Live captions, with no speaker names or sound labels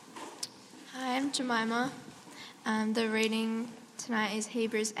I'm Jemima. The reading tonight is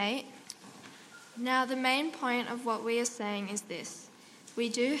Hebrews 8. Now the main point of what we are saying is this. We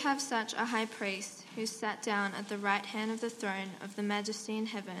do have such a high priest who sat down at the right hand of the throne of the Majesty in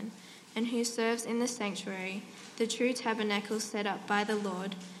heaven, and who serves in the sanctuary, the true tabernacle set up by the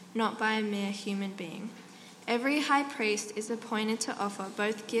Lord, not by a mere human being. Every high priest is appointed to offer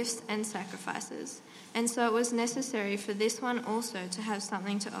both gifts and sacrifices, and so it was necessary for this one also to have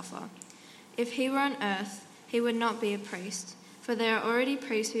something to offer. If he were on earth, he would not be a priest, for there are already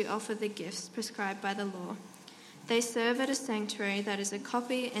priests who offer the gifts prescribed by the law. They serve at a sanctuary that is a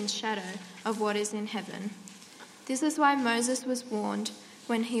copy and shadow of what is in heaven. This is why Moses was warned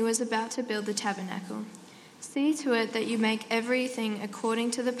when he was about to build the tabernacle. See to it that you make everything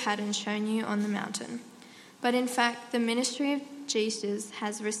according to the pattern shown you on the mountain. But in fact, the ministry of Jesus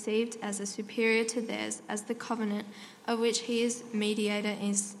has received as a superior to theirs, as the covenant of which he is mediator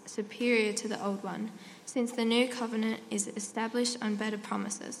is superior to the old one, since the new covenant is established on better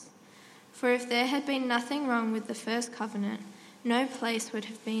promises. For if there had been nothing wrong with the first covenant, no place would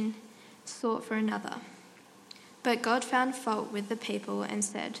have been sought for another. But God found fault with the people and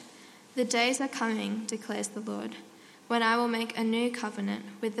said, "The days are coming, declares the Lord, when I will make a new covenant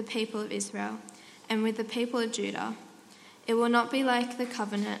with the people of Israel and with the people of Judah. It will not be like the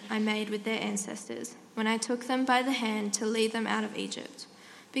covenant I made with their ancestors when I took them by the hand to lead them out of Egypt,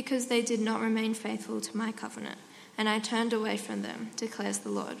 because they did not remain faithful to my covenant, and I turned away from them, declares the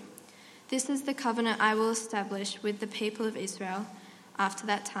Lord. This is the covenant I will establish with the people of Israel after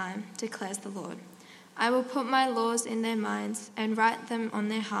that time, declares the Lord. I will put my laws in their minds and write them on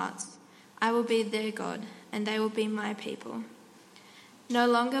their hearts. I will be their God, and they will be my people. No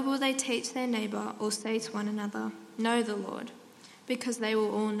longer will they teach their neighbor or say to one another, 'Know the Lord,' because they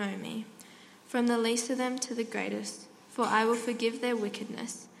will all know me, from the least of them to the greatest, for I will forgive their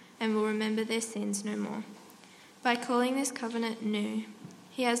wickedness and will remember their sins no more. By calling this covenant new,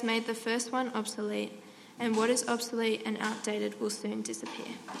 he has made the first one obsolete, and what is obsolete and outdated will soon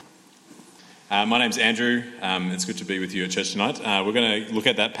disappear." My name's Andrew. It's good to be with you at church tonight. We're going to look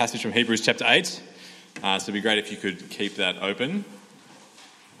at that passage from Hebrews chapter 8. So it'd be great if you could keep that open.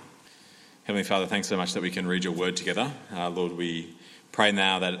 Heavenly Father, thanks so much that we can read your word together. Lord, we pray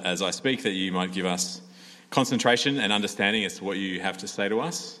now that as I speak that you might give us concentration and understanding as to what you have to say to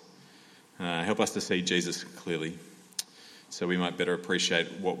us. Help us to see Jesus clearly so we might better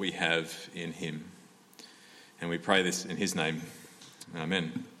appreciate what we have in him. And we pray this in his name.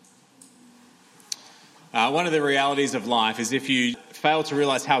 Amen. One of the realities of life is if you fail to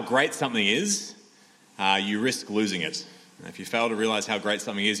realise how great something is, you risk losing it. If you fail to realise how great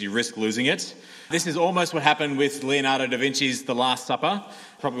something is, you risk losing it. This is almost what happened with Leonardo da Vinci's The Last Supper,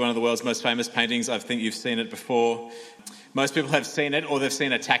 probably one of the world's most famous paintings. I think you've seen it before. Most people have seen it, or they've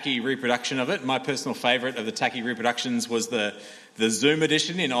seen a tacky reproduction of it. My personal favourite of the tacky reproductions was the Zoom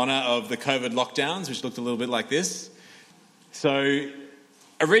edition in honour of the COVID lockdowns, which looked a little bit like this. So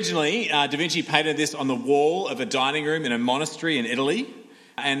originally, Da Vinci painted this on the wall of a dining room in a monastery in Italy.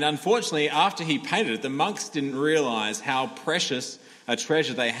 And unfortunately, after he painted it, the monks didn't realise how precious a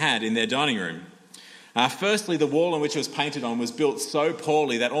treasure they had in their dining room. Firstly, the wall on which it was painted on was built so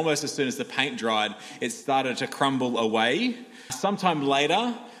poorly that almost as soon as the paint dried, it started to crumble away. Sometime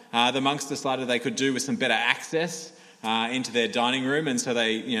later, the monks decided they could do with some better access into their dining room, and so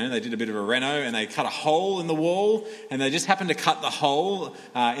they did a bit of a reno, and they cut a hole in the wall, and they just happened to cut the hole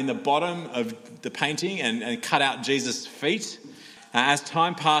in the bottom of the painting and cut out Jesus' feet. As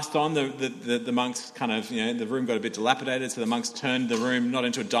time passed on, the monks kind of, the room got a bit dilapidated, so the monks turned the room not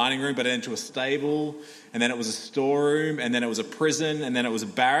into a dining room, but into a stable, and then it was a storeroom, and then it was a prison, and then it was a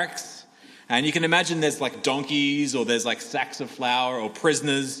barracks. And you can imagine there's like donkeys, or there's like sacks of flour, or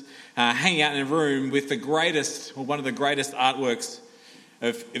prisoners hanging out in a room with the greatest, or one of the greatest artworks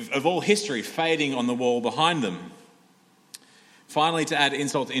of all history fading on the wall behind them. Finally, to add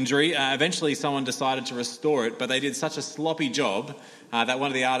insult to injury, eventually someone decided to restore it, but they did such a sloppy job that one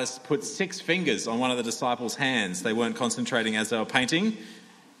of the artists put 6 fingers on one of the disciples' hands. They weren't concentrating as they were painting.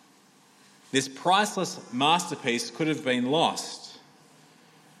 This priceless masterpiece could have been lost.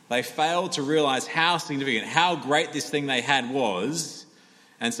 They failed to realise how significant, how great this thing they had was,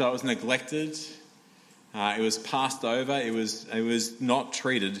 and so it was neglected, it was passed over, it was not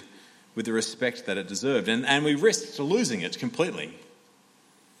treated with the respect that it deserved. And we risked losing it completely.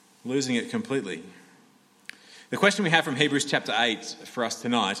 Losing it completely. The question we have from Hebrews chapter 8 for us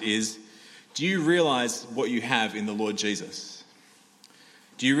tonight is, do you realise what you have in the Lord Jesus?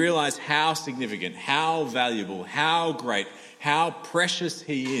 Do you realise how significant, how valuable, how great, how precious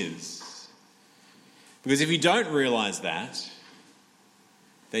he is? Because if you don't realise that,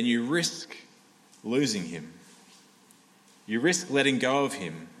 then you risk losing him. You risk letting go of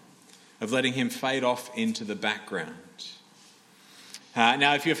him, of letting him fade off into the background.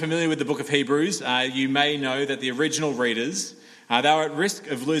 Now, if you're familiar with the book of Hebrews, you may know that the original readers, they were at risk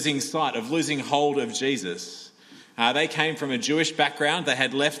of losing sight, of losing hold of Jesus. They came from a Jewish background. They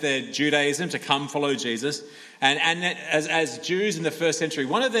had left their Judaism to come follow Jesus. And as Jews in the first century,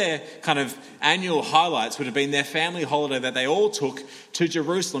 one of their kind of annual highlights would have been their family holiday that they all took to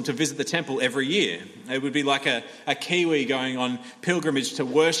Jerusalem to visit the temple every year. It would be like a Kiwi going on pilgrimage to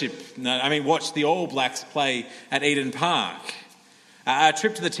watch the All Blacks play at Eden Park. A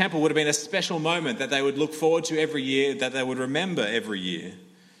trip to the temple would have been a special moment that they would look forward to every year, that they would remember every year.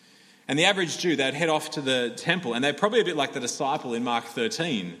 And the average Jew, they'd head off to the temple, and they're probably a bit like the disciple in Mark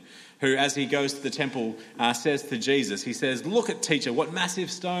 13, who, as he goes to the temple, says to Jesus, he says, "Look at, teacher, what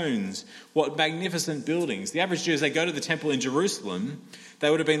massive stones, what magnificent buildings." The average Jew, as they go to the temple in Jerusalem, they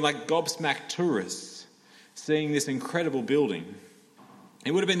would have been like gobsmacked tourists, seeing this incredible building.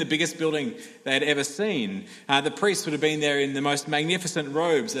 It would have been the biggest building they had ever seen. The priests would have been there in the most magnificent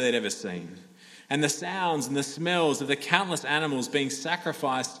robes that they'd ever seen. And the sounds and the smells of the countless animals being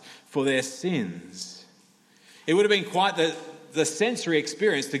sacrificed for their sins. It would have been quite the sensory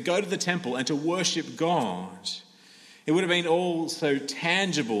experience to go to the temple and to worship God. It would have been all so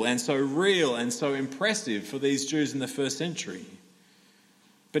tangible and so real and so impressive for these Jews in the first century.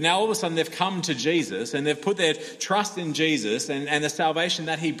 But now all of a sudden they've come to Jesus and they've put their trust in Jesus and the salvation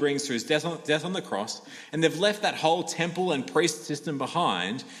that he brings through his death on the cross, and they've left that whole temple and priest system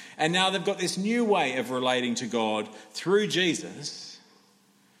behind, and now they've got this new way of relating to God through Jesus.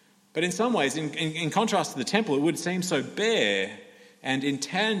 But in some ways, in contrast to the temple, it would seem so bare and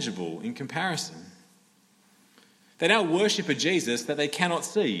intangible in comparison. They now worship a Jesus that they cannot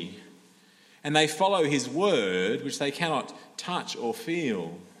see, and they follow his word, which they cannot touch or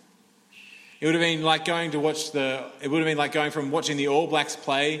feel. It would have been like going from watching the All Blacks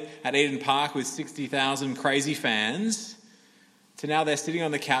play at Eden Park with 60,000 crazy fans to now they're sitting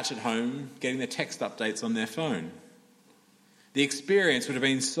on the couch at home getting the text updates on their phone. The experience would have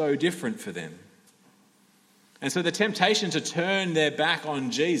been so different for them. And so the temptation to turn their back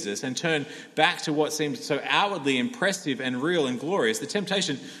on Jesus and turn back to what seemed so outwardly impressive and real and glorious, the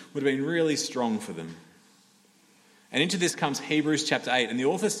temptation would have been really strong for them. And into this comes Hebrews chapter 8, and the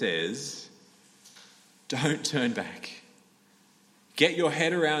author says, don't turn back. Get your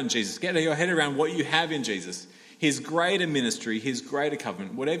head around Jesus. Get your head around what you have in Jesus. His greater ministry, his greater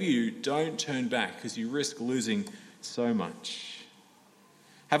covenant. Whatever you do, don't turn back because you risk losing so much.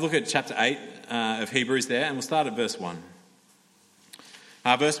 Have a look at chapter 8 of Hebrews there, and we'll start at verse 1.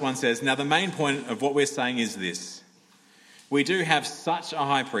 Verse 1 says, "Now the main point of what we're saying is this. We do have such a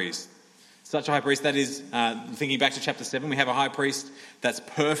high priest. Such a high priest, that is, thinking back to chapter 7, we have a high priest that's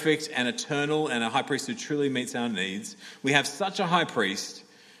perfect and eternal and a high priest who truly meets our needs. We have such a high priest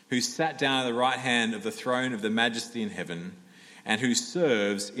who sat down at the right hand of the throne of the majesty in heaven and who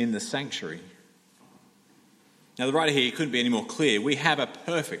serves in the sanctuary." Now, the writer here couldn't be any more clear. We have a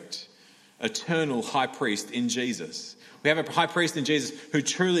perfect, eternal high priest in Jesus. We have a high priest in Jesus who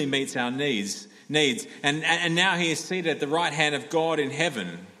truly meets our needs. And now he is seated at the right hand of God in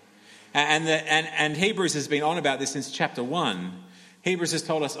heaven. And Hebrews has been on about this since chapter 1. Hebrews has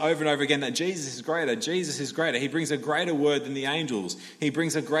told us over and over again that Jesus is greater. Jesus is greater. He brings a greater word than the angels. He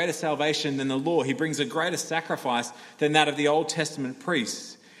brings a greater salvation than the law. He brings a greater sacrifice than that of the Old Testament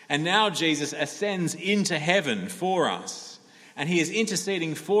priests. And now Jesus ascends into heaven for us. And he is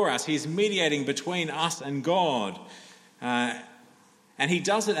interceding for us. He is mediating between us and God. And he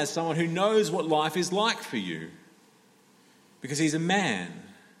does it as someone who knows what life is like for you. Because he's a man.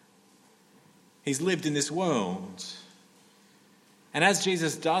 He's lived in this world. And as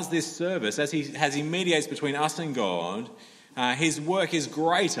Jesus does this service, as he mediates between us and God, his work is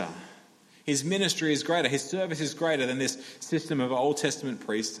greater. His ministry is greater. His service is greater than this system of Old Testament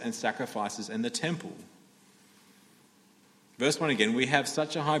priests and sacrifices and the temple. Verse 1 again, we have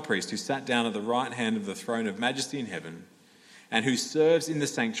such a high priest who sat down at the right hand of the throne of majesty in heaven and who serves in the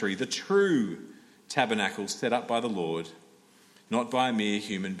sanctuary, the true tabernacle set up by the Lord, not by a mere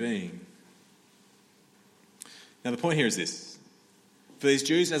human being. Now the point here is this. For these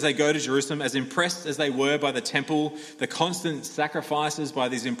Jews, as they go to Jerusalem, as impressed as they were by the temple, the constant sacrifices by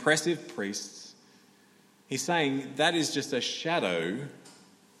these impressive priests, he's saying that is just a shadow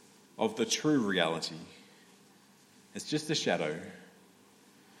of the true reality. It's just a shadow.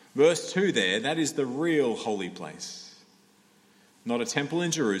 Verse 2 there, that is the real holy place. Not a temple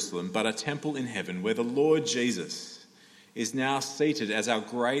in Jerusalem, but a temple in heaven where the Lord Jesus is now seated as our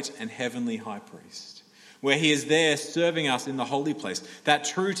great and heavenly high priest. where he is there serving us in the holy place, that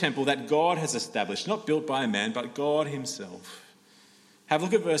true temple that God has established, not built by a man, but God himself. Have a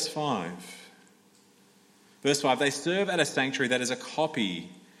look at verse 5. Verse 5, they serve at a sanctuary that is a copy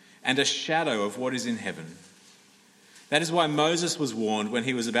and a shadow of what is in heaven. That is why Moses was warned when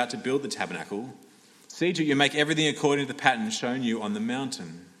he was about to build the tabernacle, see to it you make everything according to the pattern shown you on the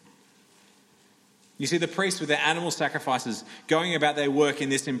mountain. You see, the priests with their animal sacrifices going about their work in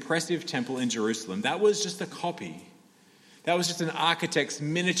this impressive temple in Jerusalem, that was just a copy. That was just an architect's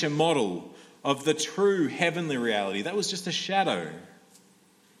miniature model of the true heavenly reality. That was just a shadow.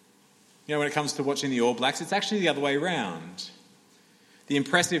 You know, when it comes to watching the All Blacks, it's actually the other way around. The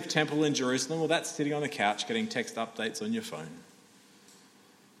impressive temple in Jerusalem, well, that's sitting on the couch getting text updates on your phone.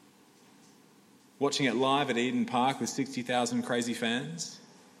 Watching it live at Eden Park with 60,000 crazy fans,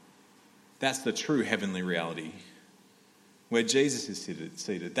 that's the true heavenly reality, where Jesus is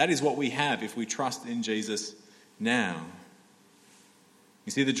seated. That is what we have if we trust in Jesus now.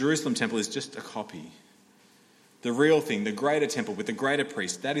 You see, the Jerusalem temple is just a copy. The real thing, the greater temple with the greater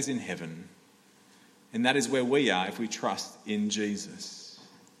priest, that is in heaven. And that is where we are if we trust in Jesus.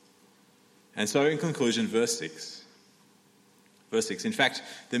 And so in conclusion, verse 6. Verse 6, in fact,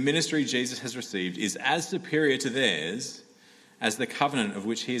 the ministry Jesus has received is as superior to theirs as the covenant of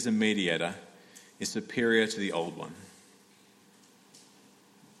which he is a mediator is superior to the old one.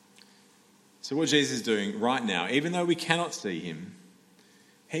 So what Jesus is doing right now, even though we cannot see him,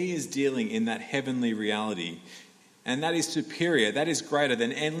 he is dealing in that heavenly reality. And that is superior, that is greater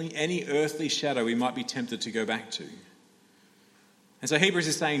than any earthly shadow we might be tempted to go back to. And so Hebrews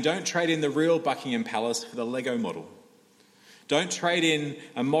is saying, don't trade in the real Buckingham Palace for the Lego model. Don't trade in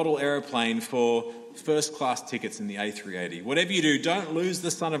a model aeroplane for first-class tickets in the A380. Whatever you do, don't lose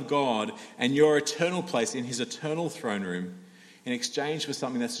the Son of God and your eternal place in his eternal throne room in exchange for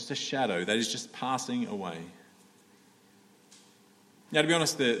something that's just a shadow, that is just passing away. Now, to be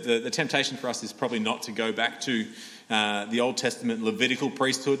honest, the temptation for us is probably not to go back to the Old Testament Levitical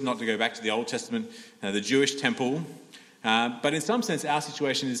priesthood, not to go back to the Old Testament, the Jewish temple. But in some sense, our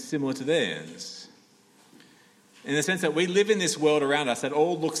situation is similar to theirs. In the sense that we live in this world around us that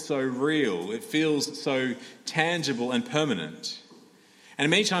all looks so real. It feels so tangible and permanent. And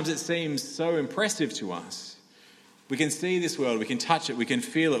many times it seems so impressive to us. We can see this world, we can touch it, we can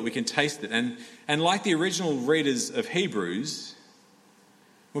feel it, we can taste it. And like the original readers of Hebrews,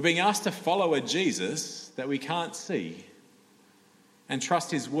 we're being asked to follow a Jesus that we can't see and trust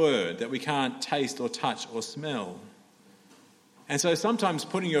his word that we can't taste or touch or smell. And so sometimes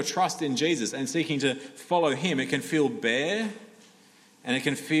putting your trust in Jesus and seeking to follow him, it can feel bare and it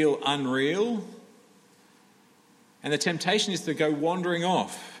can feel unreal. And the temptation is to go wandering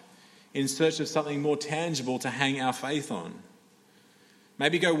off in search of something more tangible to hang our faith on.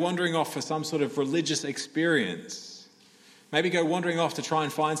 Maybe go wandering off for some sort of religious experience. Maybe go wandering off to try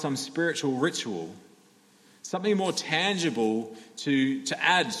and find some spiritual ritual. Something more tangible to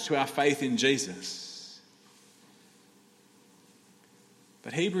add to our faith in Jesus.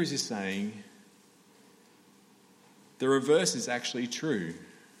 But Hebrews is saying the reverse is actually true.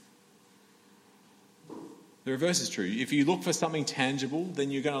 The reverse is true. If you look for something tangible, then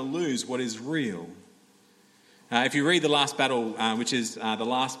you're going to lose what is real. If you read The Last Battle, which is the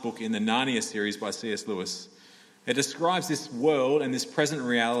last book in the Narnia series by C.S. Lewis, it describes this world and this present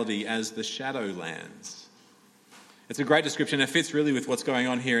reality as the Shadowlands. It's a great description. It fits really with what's going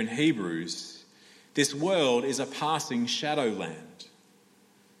on here in Hebrews. This world is a passing shadowland.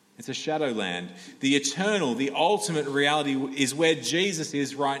 It's a shadowland. The eternal, the ultimate reality is where Jesus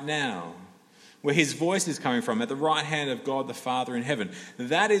is right now, where his voice is coming from, at the right hand of God the Father in heaven.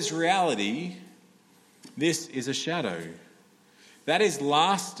 That is reality. This is a shadow. That is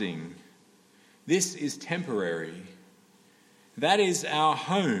lasting. This is temporary. That is our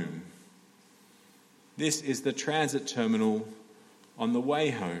home. This is the transit terminal on the way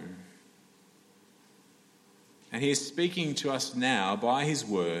home. And he is speaking to us now by his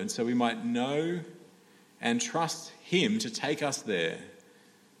word so we might know and trust him to take us there,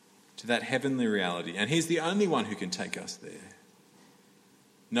 to that heavenly reality. And he's the only one who can take us there.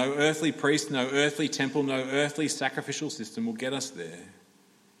 No earthly priest, no earthly temple, no earthly sacrificial system will get us there.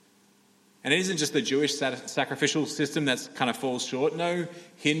 And it isn't just the Jewish sacrificial system that kind of falls short. No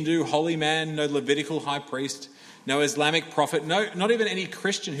Hindu holy man, no Levitical high priest, no Islamic prophet, no, not even any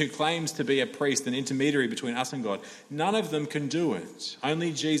Christian who claims to be a priest, an intermediary between us and God. None of them can do it.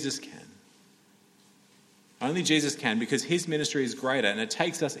 Only Jesus can. Only Jesus can, because his ministry is greater and it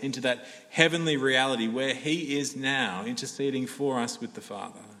takes us into that heavenly reality where he is now interceding for us with the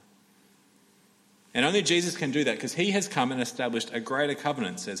Father. And only Jesus can do that because he has come and established a greater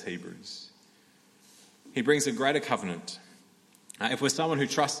covenant, says Hebrews. He brings a greater covenant. If we're someone who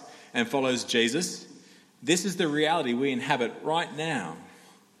trusts and follows Jesus, this is the reality we inhabit right now.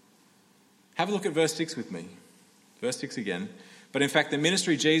 Have a look at verse 6 with me. Verse 6 again. But in fact, the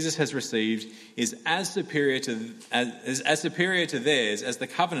ministry Jesus has received is as superior to theirs as the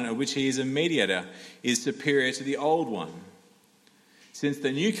covenant of which he is a mediator is superior to the old one. Since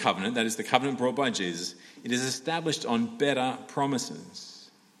the new covenant, that is the covenant brought by Jesus, it is established on better promises.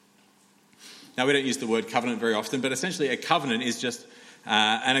 Now, we don't use the word covenant very often, but essentially a covenant is just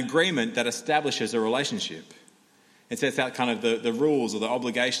an agreement that establishes a relationship. It sets out kind of the rules or the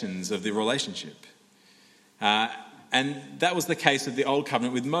obligations of the relationship. And that was the case of the Old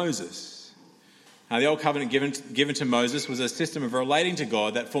Covenant with Moses. The Old Covenant given to Moses was a system of relating to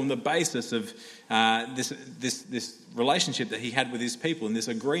God that formed the basis of this relationship that he had with his people in this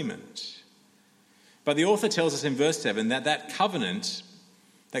agreement. But the author tells us in verse 7 that covenant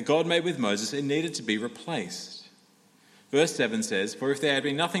that God made with Moses, it needed to be replaced. Verse 7 says, "For if there had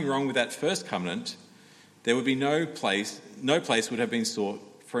been nothing wrong with that first covenant, there would be no place would have been sought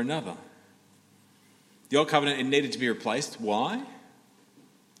for another." The Old Covenant, it needed to be replaced. Why?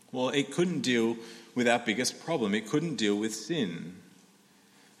 Well, it couldn't deal with our biggest problem. It couldn't deal with sin.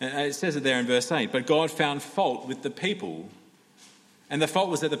 And it says it there in verse 8, but God found fault with the people. And the fault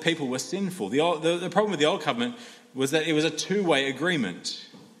was that the people were sinful. The problem with the Old Covenant was that it was a two-way agreement.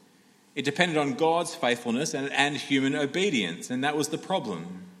 It depended on God's faithfulness and human obedience, and that was the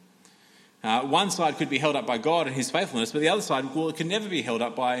problem. One side could be held up by God and his faithfulness, but the other side, well, it could never be held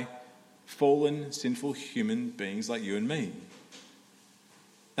up by fallen, sinful human beings like you and me.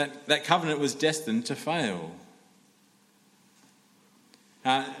 That covenant was destined to fail.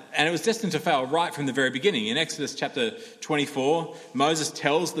 And it was destined to fail right from the very beginning. In Exodus chapter 24, Moses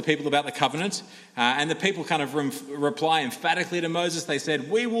tells the people about the covenant, and the people kind of reply emphatically to Moses. They said,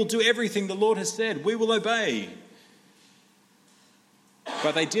 "We will do everything the Lord has said. We will obey."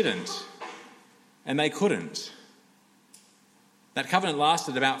 But they didn't, and they couldn't. That covenant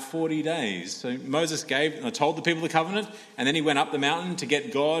lasted about 40 days. So Moses told the people the covenant, and then he went up the mountain to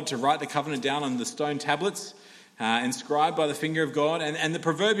get God to write the covenant down on the stone tablets, inscribed by the finger of God, and the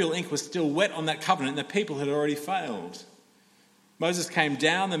proverbial ink was still wet on that covenant, and the people had already failed. Moses came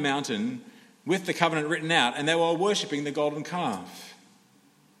down the mountain with the covenant written out, and they were worshipping the golden calf.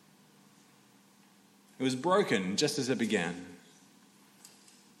 It was broken just as it began.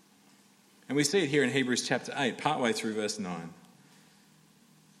 And we see it here in Hebrews chapter 8, partway through verse 9.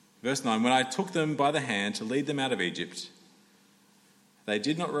 Verse 9, when I took them by the hand to lead them out of Egypt, they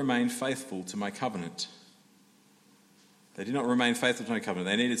did not remain faithful to my covenant. They did not remain faithful to my covenant.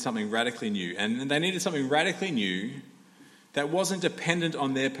 They needed something radically new. And they needed something radically new that wasn't dependent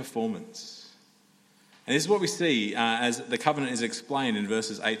on their performance. And this is what we see as the covenant is explained in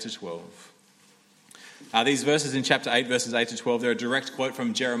verses 8 to 12. These verses in chapter 8, verses 8 to 12, they're a direct quote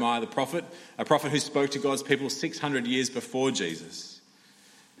from Jeremiah the prophet, a prophet who spoke to God's people 600 years before Jesus.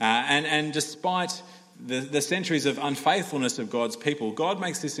 And despite the centuries of unfaithfulness of God's people, God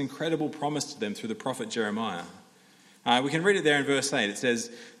makes this incredible promise to them through the prophet Jeremiah. We can read it there in verse 8. It says,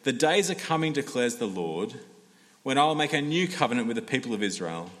 "The days are coming, declares the Lord, when I will make a new covenant with the people of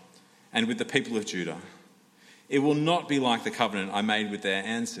Israel and with the people of Judah. It will not be like the covenant I made with their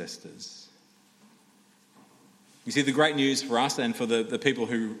ancestors." You see, the great news for us and for the people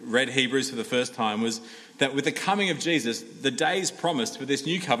who read Hebrews for the first time was that with the coming of Jesus, the days promised for this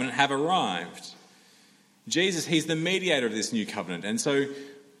new covenant have arrived. Jesus, he's the mediator of this new covenant. And so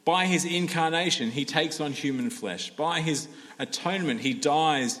by his incarnation, he takes on human flesh. By his atonement, he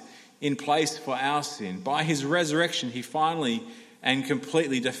dies in place for our sin. By his resurrection, he finally and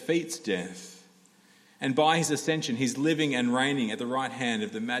completely defeats death. And by his ascension, he's living and reigning at the right hand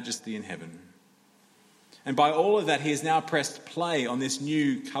of the Majesty in heaven. And by all of that, he has now pressed play on this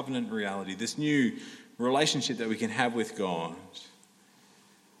new covenant reality, this new relationship that we can have with God.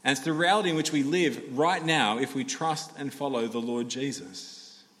 And it's the reality in which we live right now if we trust and follow the Lord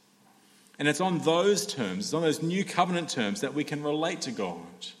Jesus. And it's on those terms, it's on those new covenant terms that we can relate to God,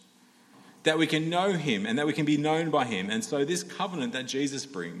 that we can know him and that we can be known by him. And so this covenant that Jesus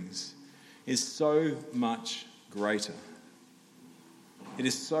brings is so much greater. It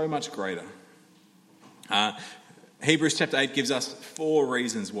is so much greater. Hebrews chapter 8 gives us 4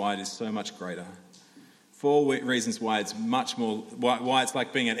 reasons why it is so much greater. 4 reasons why it's much more, why it's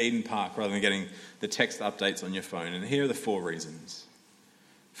like being at Eden Park rather than getting the text updates on your phone. And here are the 4 reasons.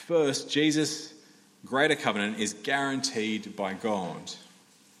 First, Jesus' greater covenant is guaranteed by God.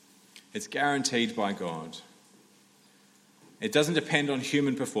 It's guaranteed by God. It doesn't depend on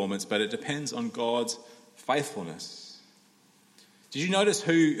human performance, but it depends on God's faithfulness. Did you notice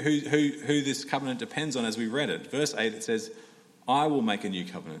who this covenant depends on as we read it? Verse 8, it says, I will make a new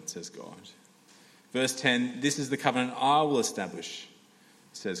covenant, says God. Verse 10, this is the covenant I will establish,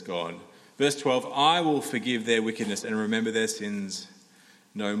 says God. Verse 12, I will forgive their wickedness and remember their sins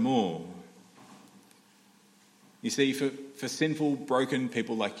no more. You see, for sinful, broken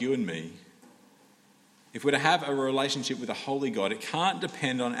people like you and me, if we're to have a relationship with a holy God, it can't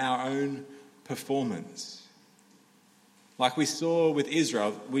depend on our own performance. Like we saw with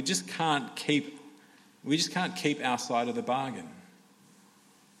Israel, we just can't keep our side of the bargain.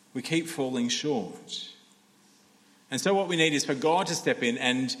 We keep falling short. And so what we need is for God to step in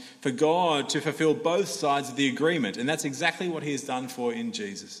and for God to fulfill both sides of the agreement. And that's exactly what he has done for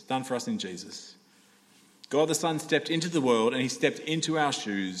us in Jesus. God the Son stepped into the world and he stepped into our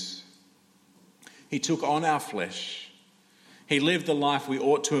shoes. He took on our flesh. He lived the life we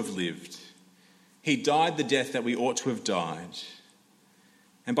ought to have lived. He died the death that we ought to have died.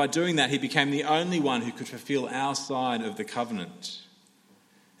 And by doing that, he became the only one who could fulfill our side of the covenant.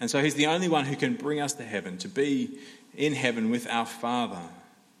 And so he's the only one who can bring us to heaven, to be in heaven with our Father.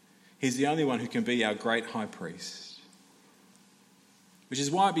 He's the only one who can be our great high priest. Which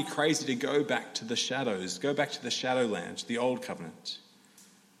is why it'd be crazy to go back to the shadows, go back to the shadowland, the old covenant.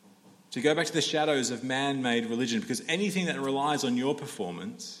 To go back to the shadows of man-made religion, because anything that relies on your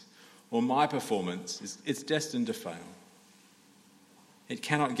performance or my performance, it's destined to fail. It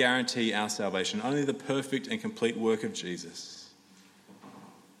cannot guarantee our salvation. Only the perfect and complete work of Jesus,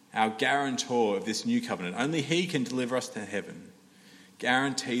 our guarantor of this new covenant, only he can deliver us to heaven,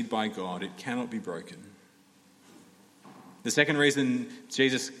 guaranteed by God. It cannot be broken. The second reason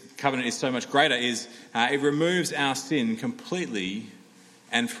Jesus' covenant is so much greater is it removes our sin completely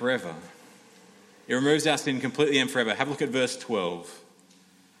and forever. It removes our sin completely and forever. Have a look at verse 12.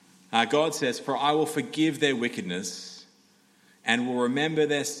 God says, for I will forgive their wickedness and will remember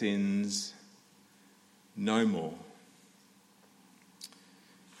their sins no more.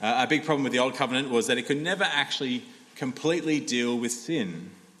 A big problem with the Old Covenant was that it could never actually completely deal with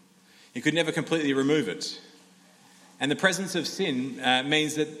sin. It could never completely remove it. And the presence of sin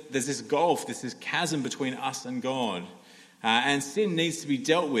means that there's this gulf, this chasm between us and God. And sin needs to be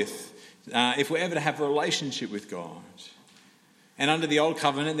dealt with if we're ever to have a relationship with God. And under the Old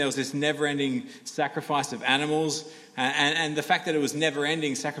Covenant, there was this never-ending sacrifice of animals. And the fact that it was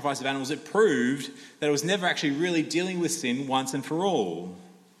never-ending sacrifice of animals, it proved that it was never actually really dealing with sin once and for all.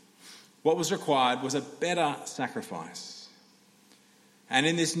 What was required was a better sacrifice. And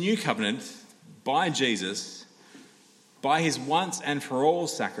in this new covenant, by Jesus, by his once and for all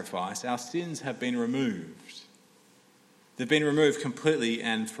sacrifice, our sins have been removed. They've been removed completely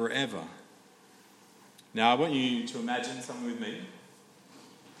and forever. Now, I want you to imagine something with me.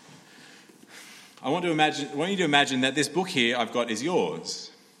 I want you to imagine that this book here I've got is yours.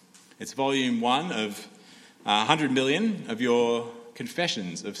 It's volume 1 of 100 million of your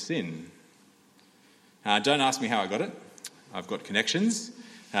confessions of sin. Don't ask me how I got it. I've got connections.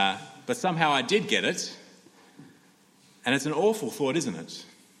 But somehow I did get it. And it's an awful thought, isn't it?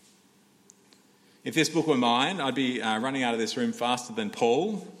 If this book were mine, I'd be running out of this room faster than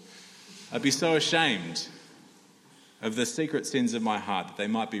Paul. I'd be so ashamed of the secret sins of my heart that they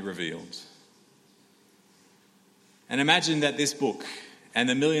might be revealed. And imagine that this book and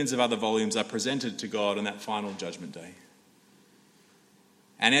the millions of other volumes are presented to God on that final judgment day.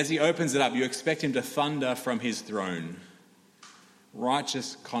 And as he opens it up, you expect him to thunder from his throne,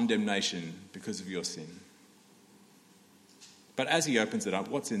 righteous condemnation because of your sin. But as he opens it up,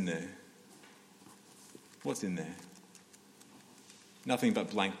 what's in there? What's in there? Nothing but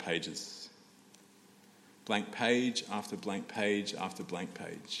blank pages. Blank page after blank page after blank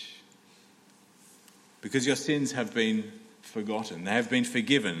page. Because your sins have been forgotten. They have been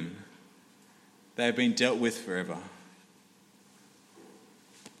forgiven. They have been dealt with forever.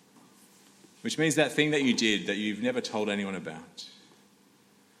 Which means that thing that you did that you've never told anyone about.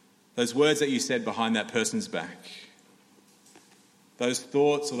 Those words that you said behind that person's back. Those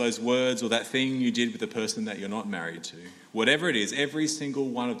thoughts or those words or that thing you did with the person that you're not married to. Whatever it is, every single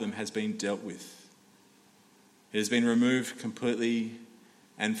one of them has been dealt with. It has been removed completely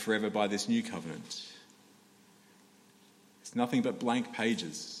and forever by this new covenant. It's nothing but blank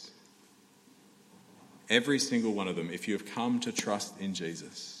pages. Every single one of them, if you have come to trust in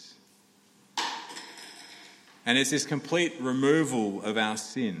Jesus. And it's this complete removal of our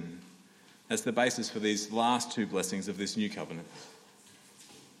sin that's the basis for these last two blessings of this new covenant.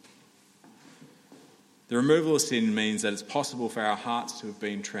 The removal of sin means that it's possible for our hearts to have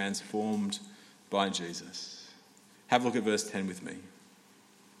been transformed by Jesus. Have a look at verse 10 with me.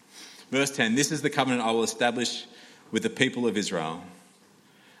 Verse 10, this is the covenant I will establish with the people of Israel.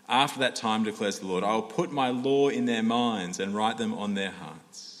 After that time, declares the Lord, I will put my law in their minds and write them on their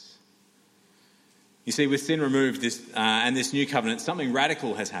hearts. You see, with sin removed and this new covenant, something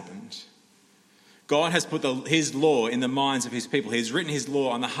radical has happened. God has put his law in the minds of his people. He's written his law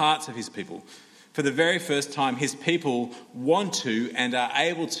on the hearts of his people. For the very first time, his people want to and are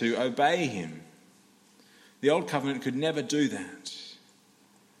able to obey him. The old covenant could never do that.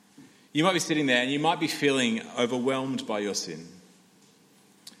 You might be sitting there and you might be feeling overwhelmed by your sin.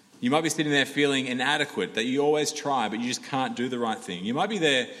 You might be sitting there feeling inadequate, that you always try, but you just can't do the right thing. You might be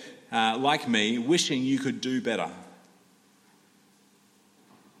there, like me, wishing you could do better.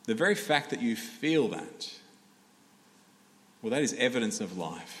 The very fact that you feel that, well, that is evidence of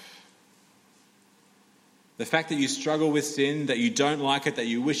life. The fact that you struggle with sin, that you don't like it, that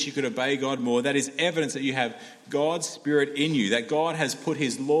you wish you could obey God more, that is evidence that you have God's Spirit in you, that God has put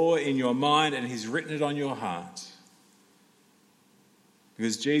his law in your mind and he's written it on your heart.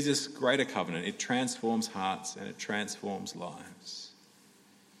 Because Jesus' greater covenant, it transforms hearts and it transforms lives.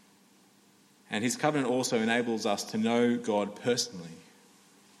 And his covenant also enables us to know God personally.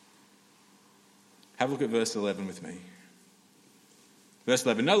 Have a look at verse 11 with me. Verse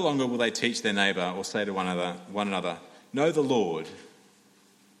 11, no longer will they teach their neighbour or say to one another, know the Lord,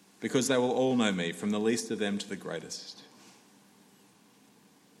 because they will all know me, from the least of them to the greatest.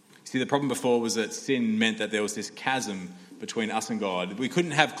 See, the problem before was that sin meant that there was this chasm between us and God. We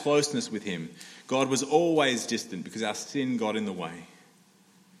couldn't have closeness with him. God was always distant because our sin got in the way.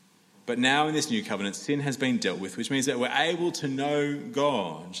 But now in this new covenant, sin has been dealt with, which means that we're able to know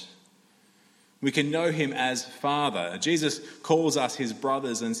God. We can know him as Father. Jesus calls us his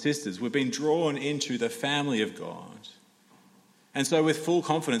brothers and sisters. We've been drawn into the family of God. And so with full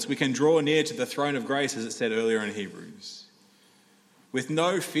confidence, we can draw near to the throne of grace, as it said earlier in Hebrews, with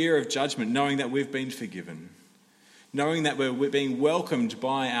no fear of judgment, knowing that we've been forgiven, knowing that we're being welcomed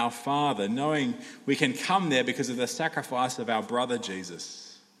by our Father, knowing we can come there because of the sacrifice of our brother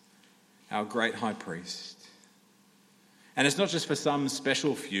Jesus, our great high priest. And it's not just for some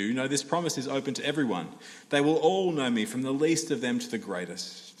special few. No, this promise is open to everyone. They will all know me, from the least of them to the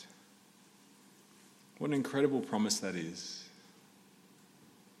greatest. What an incredible promise that is.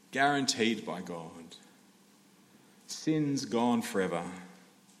 Guaranteed by God. Sins gone forever.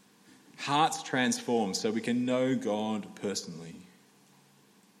 Hearts transformed so we can know God personally.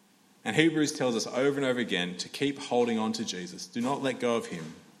 And Hebrews tells us over and over again to keep holding on to Jesus. Do not let go of him.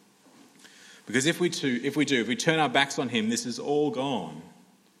 Because if we turn our backs on him, this is all gone.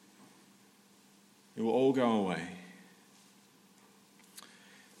 It will all go away.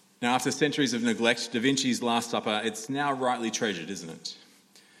 Now, after centuries of neglect, Da Vinci's Last Supper, it's now rightly treasured, isn't it?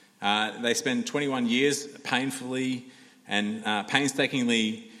 They spend 21 years painfully and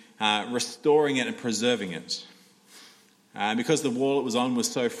painstakingly restoring it and preserving it. Because the wall it was on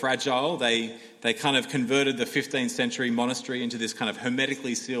was so fragile, they kind of converted the 15th century monastery into this kind of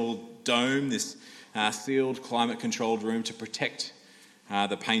hermetically sealed dome, this sealed climate-controlled room to protect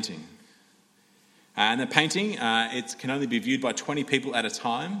the painting. And the painting, it can only be viewed by 20 people at a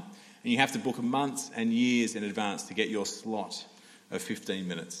time, and you have to book months and years in advance to get your slot of 15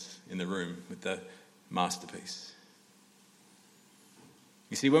 minutes in the room with the masterpiece.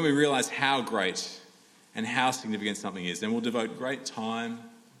 You see, when we realise how great and how significant something is, then we'll devote great time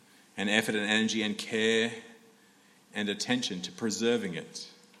and effort and energy and care and attention to preserving it,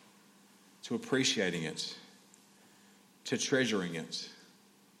 to appreciating it, to treasuring it.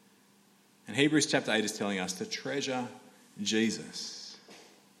 And Hebrews chapter 8 is telling us to treasure Jesus.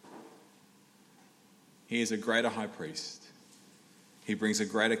 He is a greater high priest. He brings a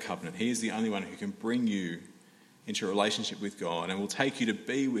greater covenant. He is the only one who can bring you into a relationship with God and will take you to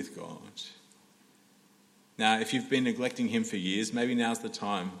be with God. Now, if you've been neglecting him for years, maybe now's the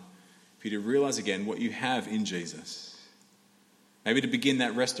time for you to realise again what you have in Jesus. Maybe to begin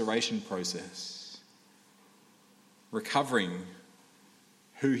that restoration process, recovering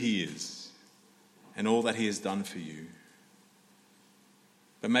who he is and all that he has done for you.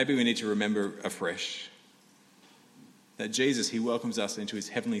 But maybe we need to remember afresh that Jesus, he welcomes us into his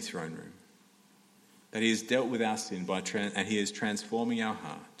heavenly throne room, that he has dealt with our sin and he is transforming our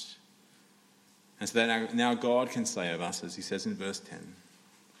heart. And so that now God can say of us, as he says in verse 10,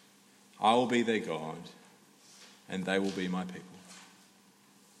 I will be their God and they will be my people.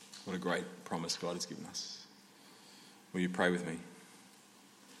 What a great promise God has given us. Will you pray with me?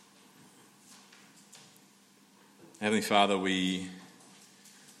 Heavenly Father, we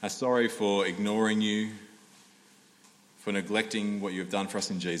are sorry for ignoring you, for neglecting what you have done for us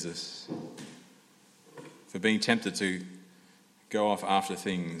in Jesus, for being tempted to go off after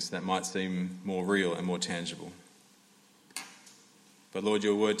things that might seem more real and more tangible. But Lord,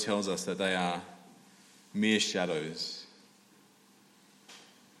 your word tells us that they are mere shadows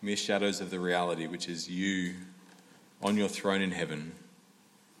of the reality, which is you on your throne in heaven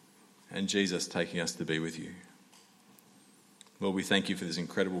and Jesus taking us to be with you. Lord, we thank you for this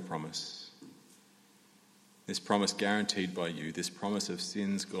incredible promise. This promise guaranteed by you, this promise of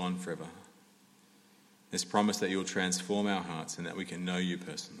sins gone forever. This promise that you'll transform our hearts and that we can know you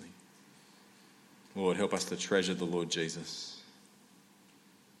personally. Lord, help us to treasure the Lord Jesus.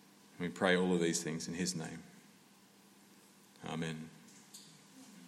 We pray all of these things in his name. Amen.